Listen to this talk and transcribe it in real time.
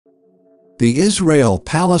The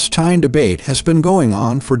Israel-Palestine debate has been going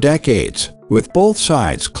on for decades, with both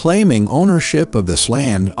sides claiming ownership of this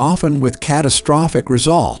land, often with catastrophic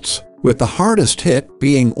results, with the hardest hit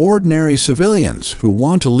being ordinary civilians who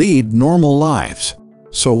want to lead normal lives.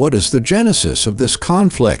 So what is the genesis of this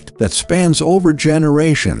conflict that spans over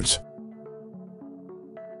generations?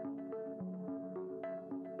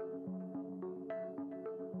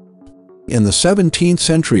 In the 17th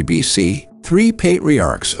century BC, three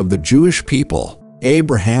patriarchs of the Jewish people,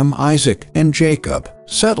 Abraham, Isaac, and Jacob,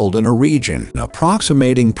 settled in a region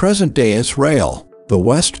approximating present-day Israel, the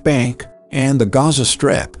West Bank, and the Gaza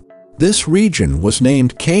Strip. This region was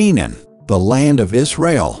named Canaan, the land of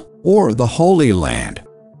Israel, or the Holy Land.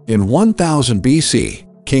 In 1000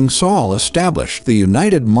 BC, King Saul established the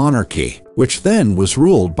United Monarchy, which then was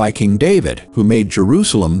ruled by King David, who made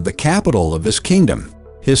Jerusalem the capital of his kingdom.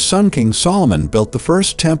 His son King Solomon built the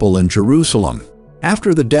first temple in Jerusalem.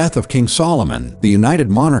 After the death of King Solomon, the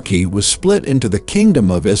United Monarchy was split into the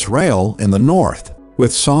Kingdom of Israel in the north,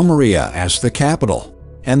 with Samaria as the capital,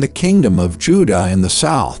 and the Kingdom of Judah in the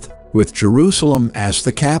south, with Jerusalem as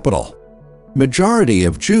the capital. Majority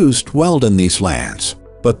of Jews dwelled in these lands,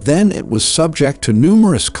 but then it was subject to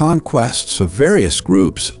numerous conquests of various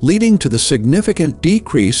groups, leading to the significant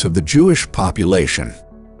decrease of the Jewish population.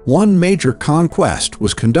 One major conquest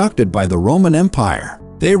was conducted by the Roman Empire.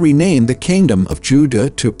 They renamed the Kingdom of Judah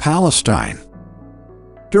to Palestine.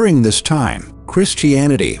 During this time,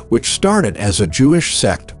 Christianity, which started as a Jewish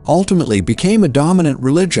sect, ultimately became a dominant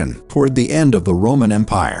religion toward the end of the Roman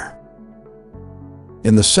Empire.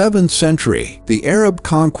 In the 7th century, the Arab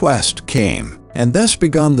conquest came, and thus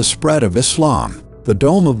began the spread of Islam. The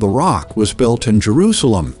Dome of the Rock was built in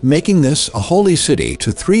Jerusalem, making this a holy city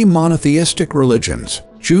to three monotheistic religions: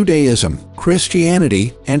 Judaism,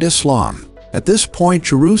 Christianity, and Islam. At this point,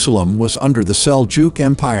 Jerusalem was under the Seljuk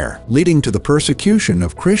Empire, leading to the persecution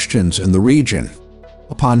of Christians in the region.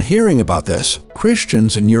 Upon hearing about this,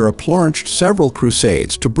 Christians in Europe launched several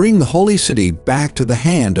crusades to bring the holy city back to the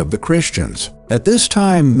hand of the Christians. At this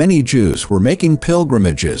time, many Jews were making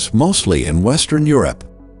pilgrimages, mostly in Western Europe.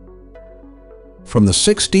 From the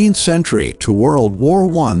 16th century to World War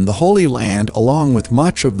I, the Holy Land, along with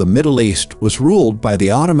much of the Middle East, was ruled by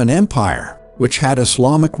the Ottoman Empire, which had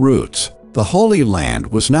Islamic roots. The Holy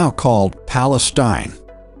Land was now called Palestine.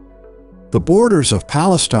 The borders of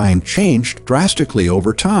Palestine changed drastically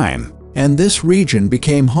over time, and this region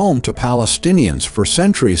became home to Palestinians for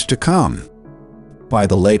centuries to come. By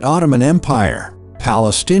the late Ottoman Empire,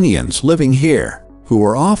 Palestinians living here, who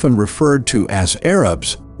were often referred to as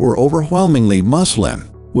Arabs, were overwhelmingly Muslim,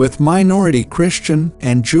 with minority Christian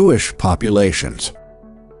and Jewish populations.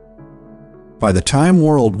 By the time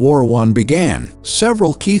World War I began,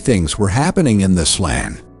 several key things were happening in this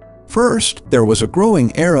land. First, there was a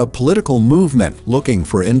growing Arab political movement looking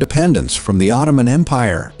for independence from the Ottoman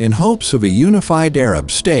Empire in hopes of a unified Arab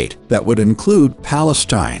state that would include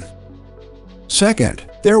Palestine. Second,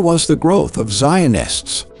 there was the growth of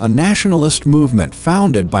Zionists, a nationalist movement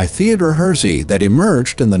founded by Theodor Herzl that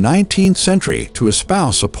emerged in the 19th century to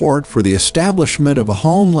espouse support for the establishment of a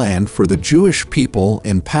homeland for the Jewish people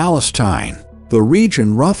in Palestine, the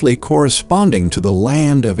region roughly corresponding to the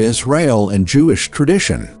land of Israel in Jewish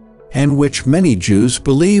tradition, and which many Jews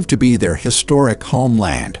believe to be their historic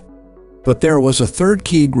homeland. But there was a third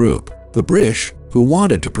key group, the British, who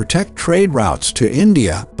wanted to protect trade routes to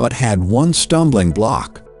India but had one stumbling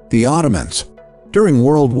block: the Ottomans. During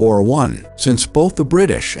World War I, since both the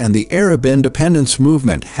British and the Arab independence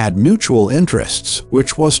movement had mutual interests,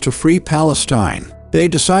 which was to free Palestine, they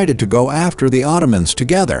decided to go after the Ottomans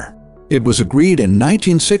together. It was agreed in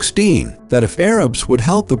 1916 that if Arabs would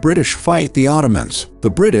help the British fight the Ottomans, the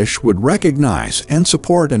British would recognize and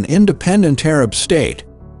support an independent Arab state.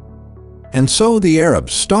 And so the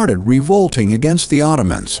Arabs started revolting against the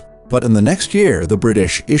Ottomans. But in the next year, the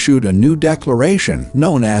British issued a new declaration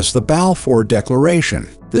known as the Balfour Declaration.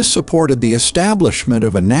 This supported the establishment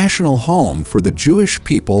of a national home for the Jewish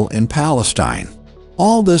people in Palestine.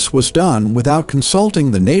 All this was done without consulting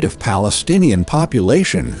the native Palestinian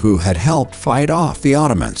population who had helped fight off the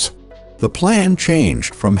Ottomans. The plan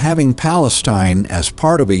changed from having Palestine as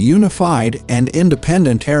part of a unified and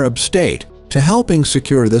independent Arab state to helping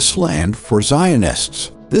secure this land for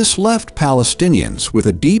Zionists. This left Palestinians with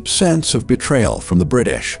a deep sense of betrayal from the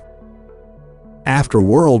British. After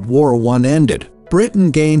World War I ended,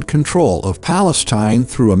 Britain gained control of Palestine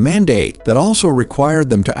through a mandate that also required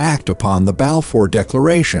them to act upon the Balfour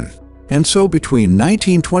Declaration. And so between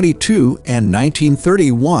 1922 and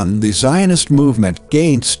 1931, the Zionist movement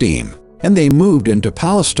gained steam, and they moved into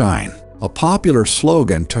Palestine. A popular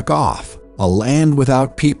slogan took off: "A land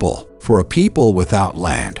without people, for a people without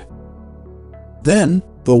land. Then,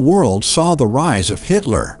 the world saw the rise of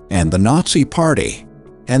Hitler and the Nazi Party,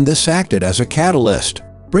 and this acted as a catalyst,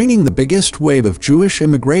 bringing the biggest wave of Jewish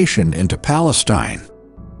immigration into Palestine.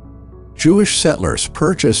 Jewish settlers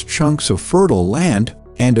purchased chunks of fertile land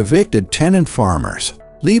and evicted tenant farmers,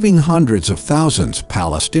 leaving hundreds of thousands of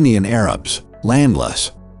Palestinian Arabs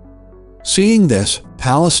landless. Seeing this,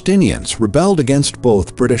 Palestinians rebelled against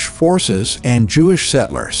both British forces and Jewish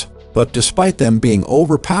settlers, but despite them being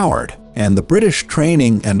overpowered and the British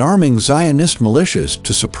training and arming Zionist militias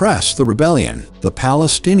to suppress the rebellion, the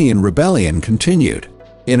Palestinian rebellion continued.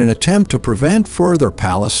 In an attempt to prevent further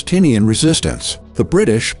Palestinian resistance, the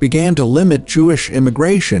British began to limit Jewish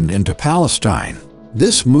immigration into Palestine.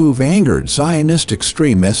 This move angered Zionist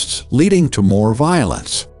extremists, leading to more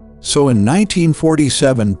violence. So in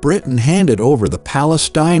 1947, Britain handed over the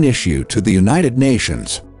Palestine issue to the United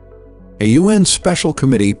Nations. A UN special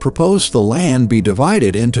committee proposed the land be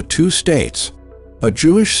divided into two states, a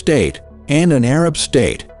Jewish state and an Arab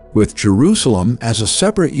state, with Jerusalem as a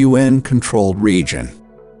separate UN-controlled region.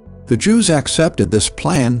 The Jews accepted this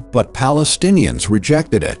plan, but Palestinians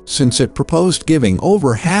rejected it since it proposed giving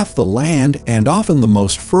over half the land and often the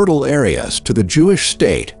most fertile areas to the Jewish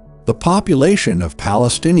state. The population of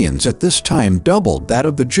Palestinians at this time doubled that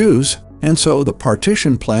of the Jews, and so the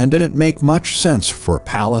partition plan didn't make much sense for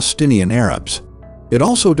Palestinian Arabs. It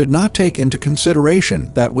also did not take into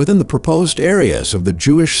consideration that within the proposed areas of the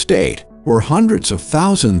Jewish state were hundreds of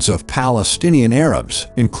thousands of Palestinian Arabs,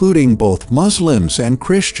 including both Muslims and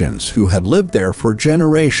Christians who had lived there for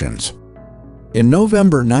generations. In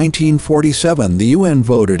November 1947, the UN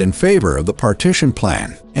voted in favor of the partition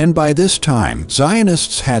plan, and by this time,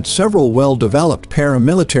 Zionists had several well-developed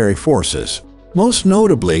paramilitary forces, most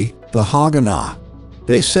notably the Haganah.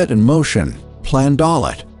 They set in motion Plan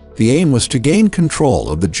Dalet. The aim was to gain control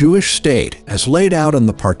of the Jewish state as laid out in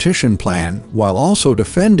the partition plan, while also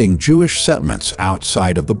defending Jewish settlements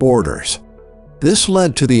outside of the borders. This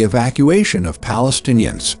led to the evacuation of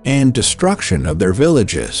Palestinians and destruction of their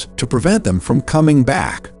villages to prevent them from coming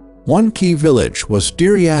back. One key village was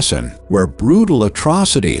Deir Yassin, where brutal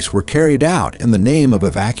atrocities were carried out in the name of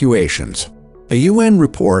evacuations. A UN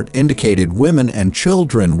report indicated women and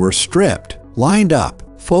children were stripped, lined up,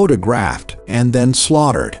 photographed, and then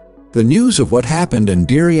slaughtered. The news of what happened in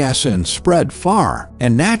Deir Yassin spread far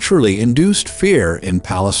and naturally induced fear in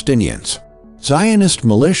Palestinians. Zionist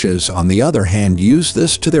militias, on the other hand, used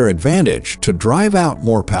this to their advantage to drive out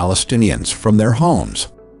more Palestinians from their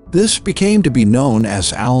homes. This became to be known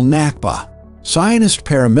as al-Nakba. Zionist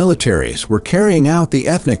paramilitaries were carrying out the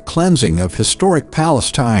ethnic cleansing of historic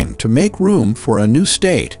Palestine to make room for a new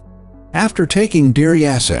state. After taking Deir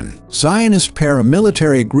Yassin, Zionist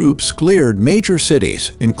paramilitary groups cleared major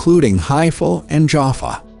cities, including Haifa and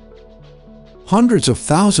Jaffa. Hundreds of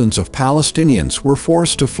thousands of Palestinians were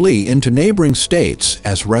forced to flee into neighboring states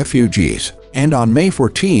as refugees, and on May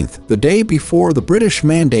 14th, the day before the British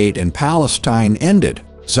mandate in Palestine ended,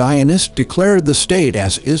 Zionists declared the state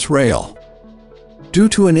as Israel. Due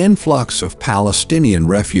to an influx of Palestinian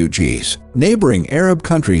refugees, neighboring Arab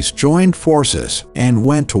countries joined forces and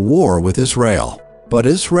went to war with Israel. But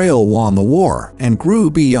Israel won the war and grew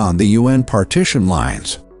beyond the UN partition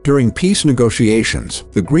lines. During peace negotiations,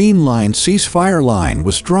 the Green Line ceasefire line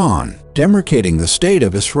was drawn, demarcating the state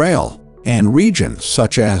of Israel and regions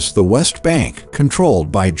such as the West Bank,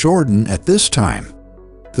 controlled by Jordan at this time.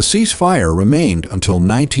 The ceasefire remained until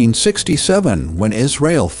 1967, when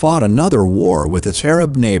Israel fought another war with its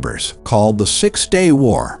Arab neighbors, called the Six-Day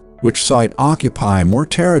War, which saw it occupy more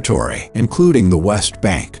territory, including the West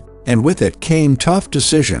Bank. And with it came tough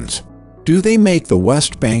decisions. Do they make the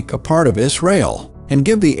West Bank a part of Israel and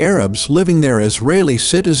give the Arabs living there Israeli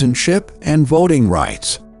citizenship and voting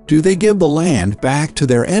rights? Do they give the land back to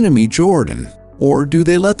their enemy Jordan? Or do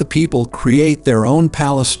they let the people create their own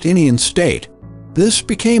Palestinian state? This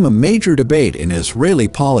became a major debate in Israeli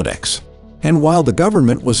politics. And while the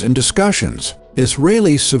government was in discussions,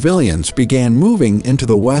 Israeli civilians began moving into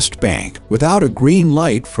the West Bank without a green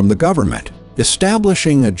light from the government,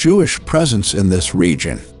 establishing a Jewish presence in this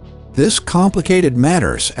region. This complicated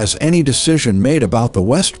matters, as any decision made about the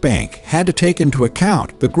West Bank had to take into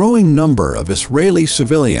account the growing number of Israeli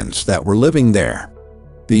civilians that were living there.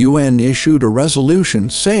 The UN issued a resolution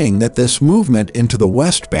saying that this movement into the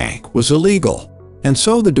West Bank was illegal. And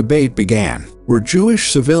so the debate began. Were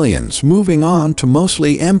Jewish civilians moving on to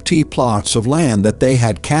mostly empty plots of land that they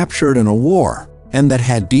had captured in a war, and that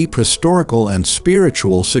had deep historical and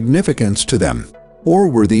spiritual significance to them? Or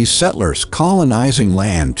were these settlers colonizing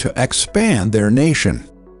land to expand their nation?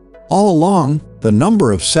 All along, the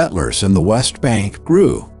number of settlers in the West Bank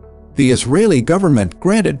grew. the Israeli government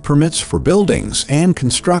granted permits for buildings and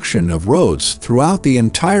construction of roads throughout the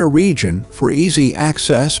entire region for easy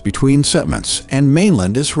access between settlements and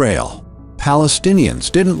mainland Israel.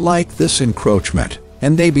 Palestinians didn't like this encroachment,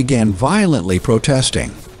 and they began violently protesting.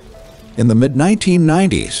 In the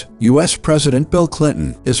mid-1990s, U.S. President Bill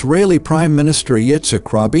Clinton, Israeli Prime Minister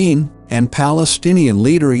Yitzhak Rabin, and Palestinian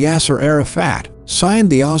leader Yasser Arafat signed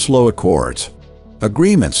the Oslo Accords,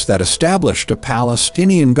 agreements that established a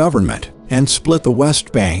Palestinian government and split the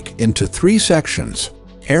West Bank into 3 sections.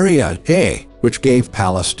 Area A, which gave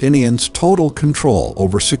Palestinians total control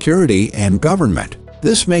over security and government.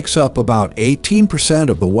 This makes up about 18%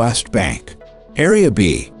 of the West Bank. Area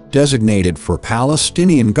B, designated for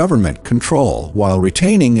Palestinian government control while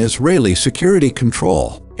retaining Israeli security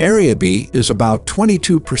control. Area B is about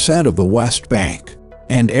 22% of the West Bank.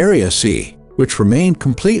 And Area C, which remained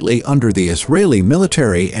completely under the Israeli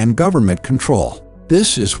military and government control.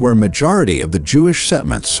 This is where majority of the Jewish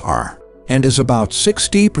settlements are, and is about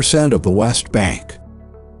 60% of the West Bank.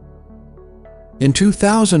 In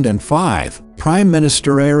 2005, Prime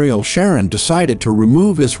Minister Ariel Sharon decided to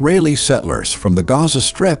remove Israeli settlers from the Gaza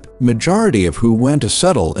Strip, majority of who went to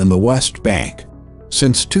settle in the West Bank.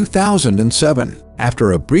 Since 2007,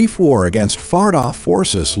 after a brief war against Fatah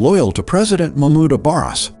forces loyal to President Mahmoud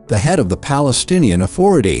Abbas, the head of the Palestinian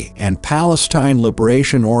Authority and Palestine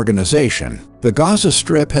Liberation Organization, the Gaza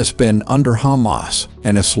Strip has been under Hamas,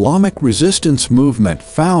 an Islamic resistance movement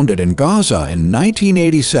founded in Gaza in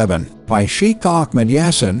 1987 by Sheikh Ahmed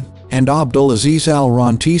Yassin and Abdulaziz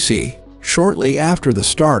al-Rantisi, shortly after the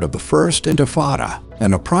start of the First Intifada,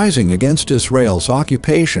 an uprising against Israel's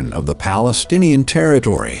occupation of the Palestinian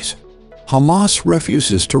territories. Hamas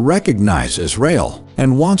refuses to recognize Israel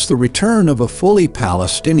and wants the return of a fully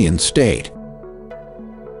Palestinian state.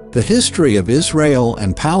 The history of Israel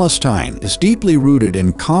and Palestine is deeply rooted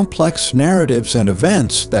in complex narratives and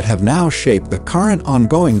events that have now shaped the current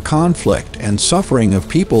ongoing conflict and suffering of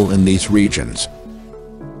people in these regions.